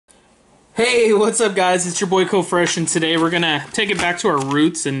Hey, what's up guys? It's your boy CoFresh, and today we're gonna take it back to our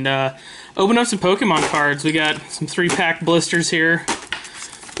roots and open up some Pokemon cards. We got some 3-pack blisters here.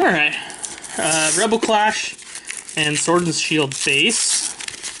 Alright. Rebel Clash and Sword and Shield base.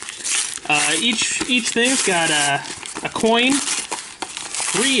 Each thing's got a coin,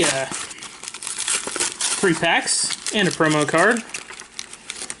 three packs, and a promo card.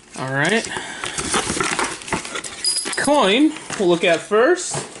 Alright. Coin we'll look at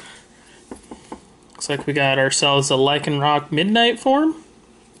first. Looks like we got ourselves a Lycanroc Midnight form.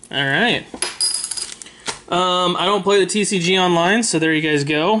 Alright. I don't play the TCG online, so there you guys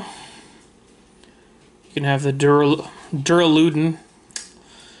go. You can have the Duraludin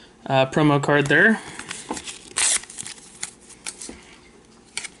promo card there.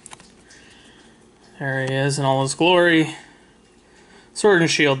 There he is in all his glory. Sword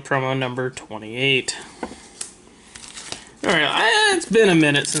and Shield promo number 28. Alright, it's been a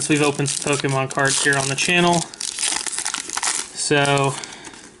minute since we've opened some Pokemon cards here on the channel. So,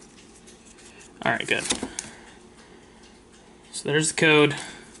 alright, good. So there's the code.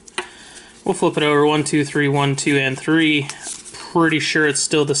 We'll flip it over 1, 2, 3, 1, 2, and 3. Pretty sure it's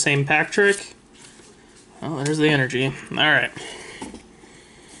still the same pack trick. Oh, there's the energy. Alright.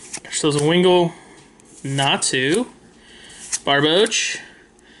 So there's a Wingull, Natu, Barboach,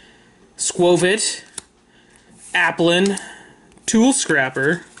 Squovit, Applin, Tool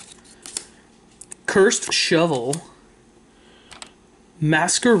Scrapper, Cursed Shovel,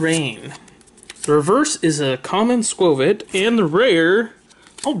 Masquerain. The reverse is a common Squovit, and the rare,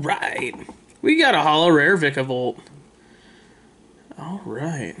 alright, we got a holo rare Vikavolt.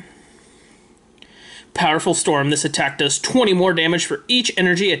 Alright. Powerful Storm. This attack does 20 more damage for each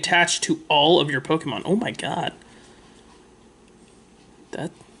energy attached to all of your Pokemon. Oh my god.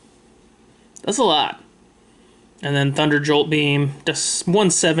 That's a lot. And then Thunder Jolt Beam, does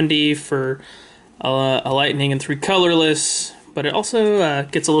 170 for a Lightning and 3 colorless, but it also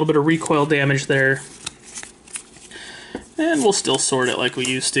gets a little bit of recoil damage there. And we'll still sort it like we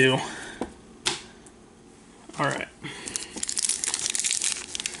used to. Alright.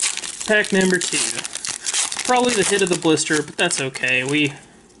 Pack number 2. Probably the hit of the blister, but that's okay. Like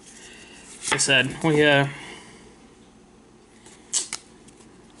I said, we don't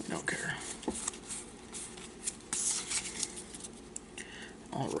care.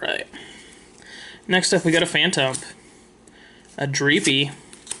 Alright. Next up, we got a Phantom, a Dreepy,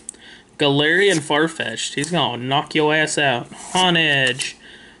 Galarian Farfetch'd. He's gonna knock your ass out. Honedge,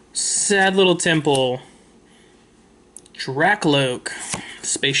 Sad Little Temple, Dracloak,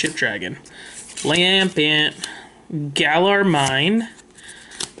 Spaceship Dragon, Lampant, Galar Mine.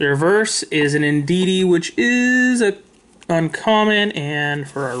 The reverse is an Indeedee, which is a uncommon, and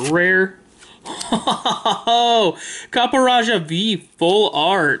for a rare, oh, Caparaja V full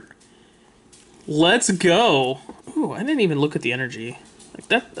art. Let's go. Ooh, I didn't even look at the energy. Like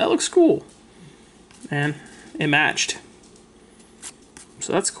that looks cool. And it matched.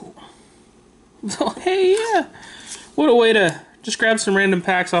 So that's cool. So hey, yeah. What a way to just grab some random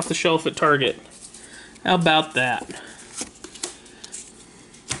packs off the shelf at Target. How about that?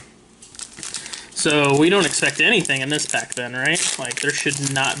 So we don't expect anything in this pack then, right? Like there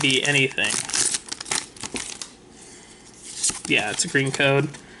should not be anything. Yeah, it's a green code.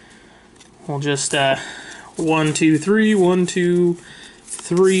 We'll just 1, 2, 3, 1, 2,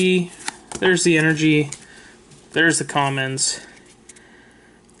 3. There's the energy. There's the commons.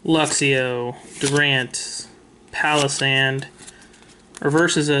 Luxio, Durant, Palisand.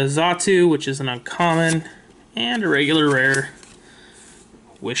 Reverse is a Xatu, which is an uncommon, and a regular rare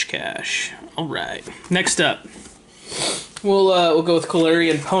Wishcash. Alright, next up, we'll go with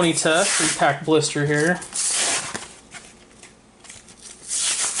Galarian Ponyta, 3-pack blister here.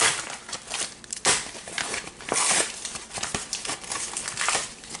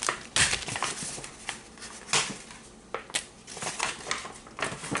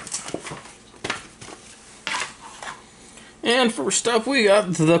 And first up, we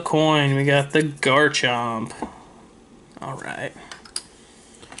got the coin. We got the Garchomp. Alright.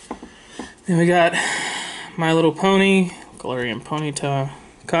 Then we got My Little Pony, Galarian Ponyta,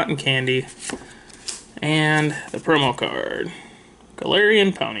 Cotton Candy, and the promo card,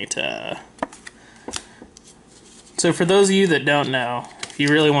 Galarian Ponyta. So for those of you that don't know, if you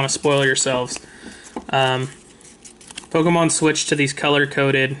really want to spoil yourselves, Pokemon switched to these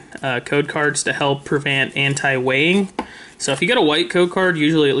color-coded code cards to help prevent anti-weighing. So if you get a white code card,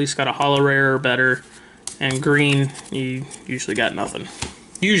 usually at least got a holo rare or better, and green, you usually got nothing.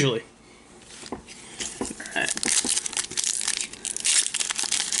 Usually. Alright.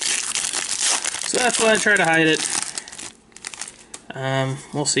 So that's why I try to hide it.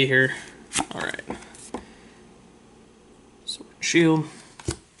 We'll see here. Alright. Sword and Shield.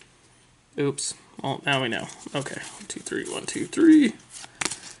 Oops. Well, now we know. Okay. 1, 2, 3, 1, 2, 3.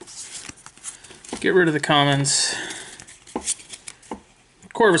 Get rid of the commons.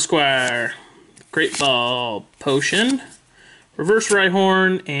 Corvusquire. Great Ball. Potion. Reverse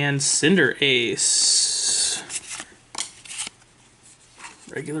Rhyhorn. And Cinder Ace.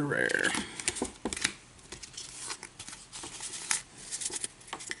 Regular rare.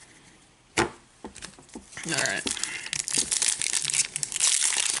 Alright.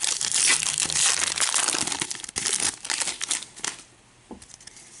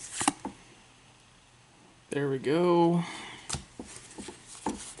 There we go.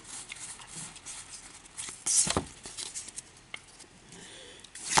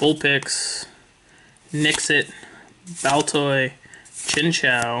 Vulpix, Nixit, Baltoy,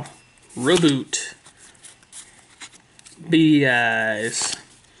 Chinchou, Reboot, Beady Eyes,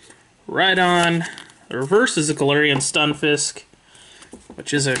 Rhydon. The reverse is a Galarian Stunfisk,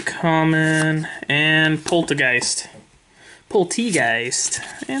 which is a common, and Poltegeist.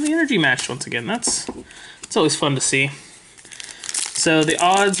 And the energy matched once again. It's always fun to see. So the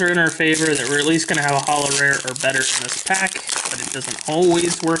odds are in our favor that we're at least going to have a holo rare or better in this pack, but it doesn't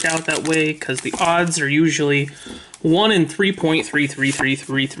always work out that way because the odds are usually 1 in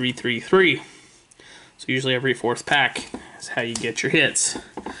 3.333333. So usually every fourth pack is how you get your hits.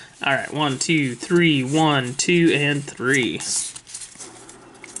 Alright, 1, 2, 3, 1, 2, and 3.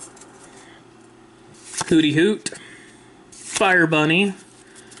 Hooty Hoot, Fire Bunny,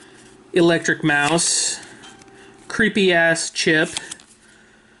 Electric Mouse, Creepy Ass Chip,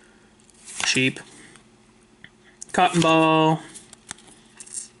 Cheap, Cotton Ball,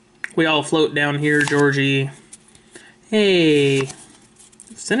 We All Float Down Here, Georgie, hey,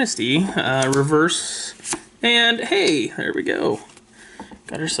 Sinisty, Reverse, and hey, there we go.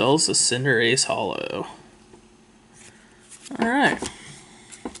 Got ourselves a Cinder Ace Holo. Alright.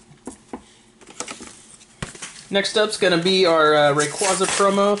 Next up's going to be our Rayquaza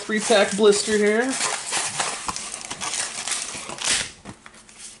promo 3-pack blister here.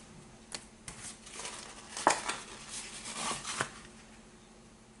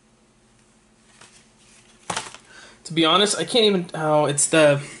 To be honest, I can't even... Oh, it's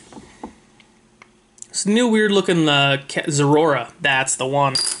the... It's new weird looking Zorora. That's the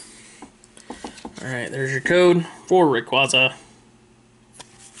one. Alright, there's your code for Rayquaza.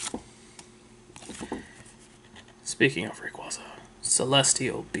 Speaking of Rayquaza,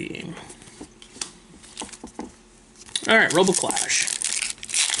 Celestial Being. Alright, Roboclash.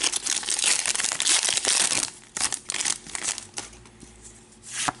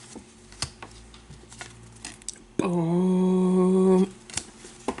 Boom.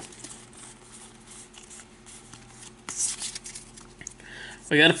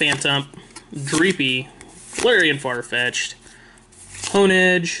 We got a Phantump, Dreepy, Flareon Farfetch'd,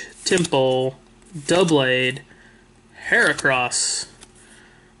 Honedge, Temple, Doublade, Heracross,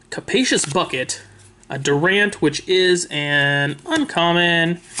 Capacious Bucket, a Durant, which is an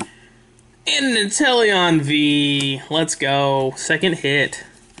uncommon, and an Inteleon V. Let's go. Second hit.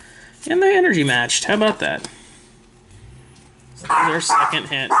 And the energy matched. How about that? Their second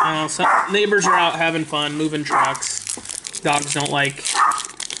hit. Oh, so neighbors are out having fun, moving trucks. Dogs don't like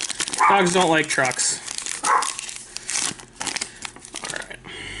trucks. Alright.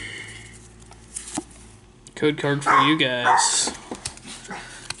 Code card for you guys.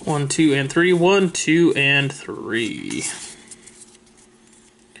 1, 2, and 3. 1, 2, and 3.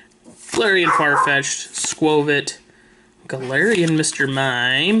 Flareon Farfetch'd, Squovit, Galarian Mr.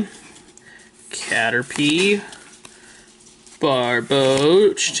 Mime, Caterpie,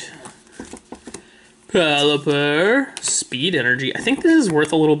 Barboached, Pelipper, Speed Energy. I think this is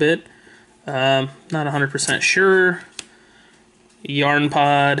worth a little bit. Not 100% sure.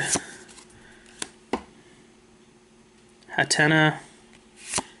 Yarnpod, Hatena,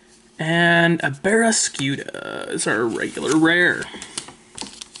 and a Barrascuda is our regular rare.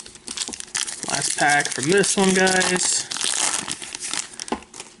 Last pack from this one, guys.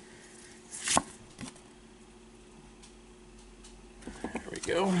 There we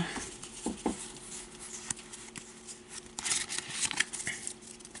go.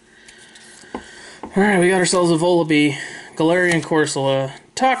 Alright, we got ourselves a Volibee, Galarian Corsola,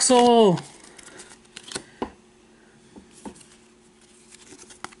 Toxel,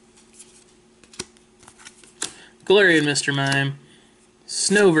 Galarian Mr. Mime,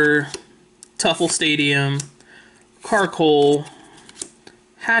 Snover, Tuffle Stadium, Carkol,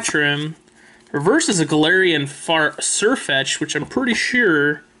 Hatchrim. Reverse is a Galarian Surfetch, which I'm pretty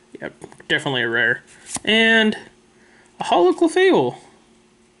sure, yep, definitely a rare, and a Holo Clefable.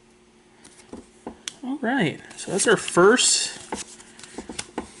 right, so that's our first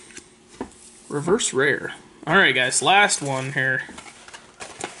reverse rare. All right, guys, last one here.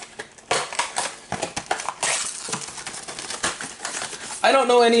 I don't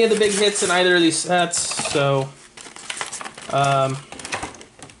know any of the big hits in either of these sets, so I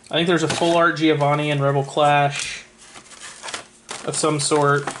think there's a full art Giovanni and Rebel Clash of some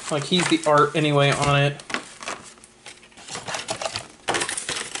sort. Like, he's the art anyway on it.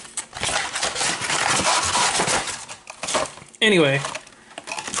 Anyway,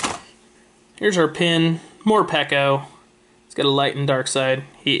 here's our pin. More Pecco. He's got a light and dark side.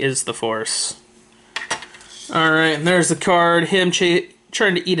 He is the Force. Alright, and there's the card. Him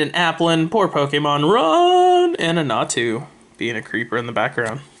trying to eat an Applin. Poor Pokemon. Run! And a Natu being a creeper in the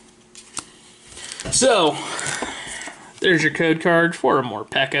background. So, there's your code card for a more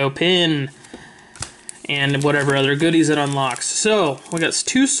Pecco pin. And whatever other goodies it unlocks. So, we got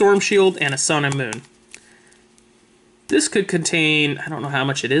 2 Storm Shield and a Sun and Moon. This could contain, I don't know how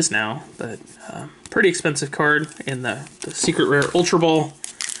much it is now, but pretty expensive card in the Secret Rare Ultra Ball.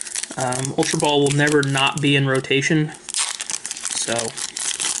 Ultra Ball will never not be in rotation. So,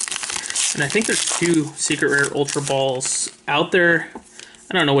 and I think there's 2 Secret Rare Ultra Balls out there.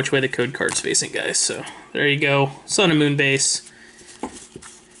 I don't know which way the code card's facing, guys. So, there you go. Sun and Moon base.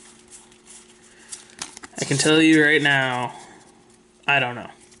 I can tell you right now, I don't know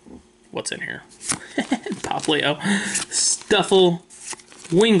what's in here. Poplio, Stuffle,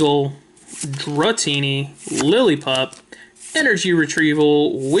 Wingull, Dratini, Lillipup, Energy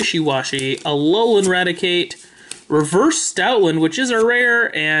Retrieval, Wishy-Washy, a Alolan Raticate, Reverse Stoutland, which is a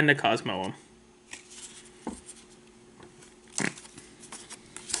rare, and a Cosmoem.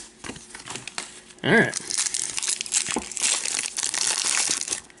 Alright.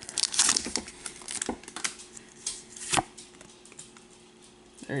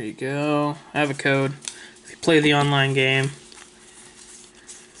 There you go. I have a code if you play the online game.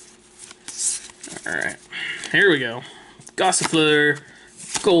 Alright. Here we go. Gossifleur,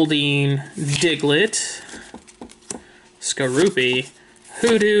 Goldeen, Diglett, Skorupi,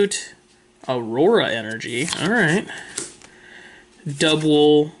 Hoothoot, Aurora Energy. Alright.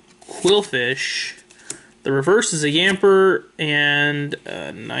 Dubwool, Quillfish. The reverse is a Yamper and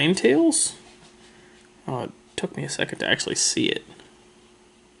Ninetales. Oh, it took me a second to actually see it.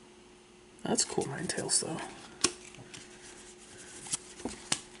 That's cool, Ninetales, though.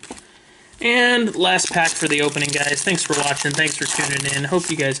 And last pack for the opening, guys. Thanks for watching. Thanks for tuning in. Hope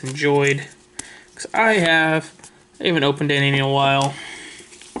you guys enjoyed. Because I haven't opened any in a while.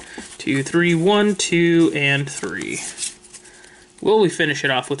 2, 3, 1, 2, and 3. Will we finish it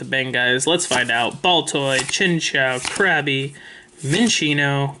off with a bang, guys? Let's find out. Baltoy, Chinchou, Krabby,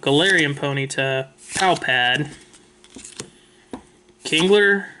 Minchino, Galarian Ponyta, Palpad,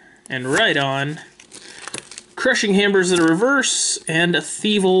 Kingler, and Rhydon, Crushing Hammers in a reverse, and a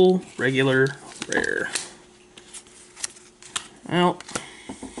Thievul regular rare. Well,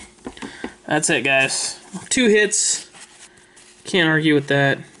 that's it, guys. 2 hits. Can't argue with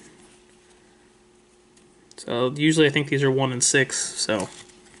that. So, usually I think these are 1 and 6, so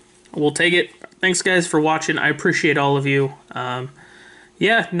we'll take it. Thanks, guys, for watching. I appreciate all of you.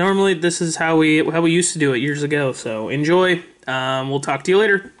 Yeah, normally this is how we used to do it years ago, so enjoy. We'll talk to you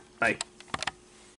later. Bye.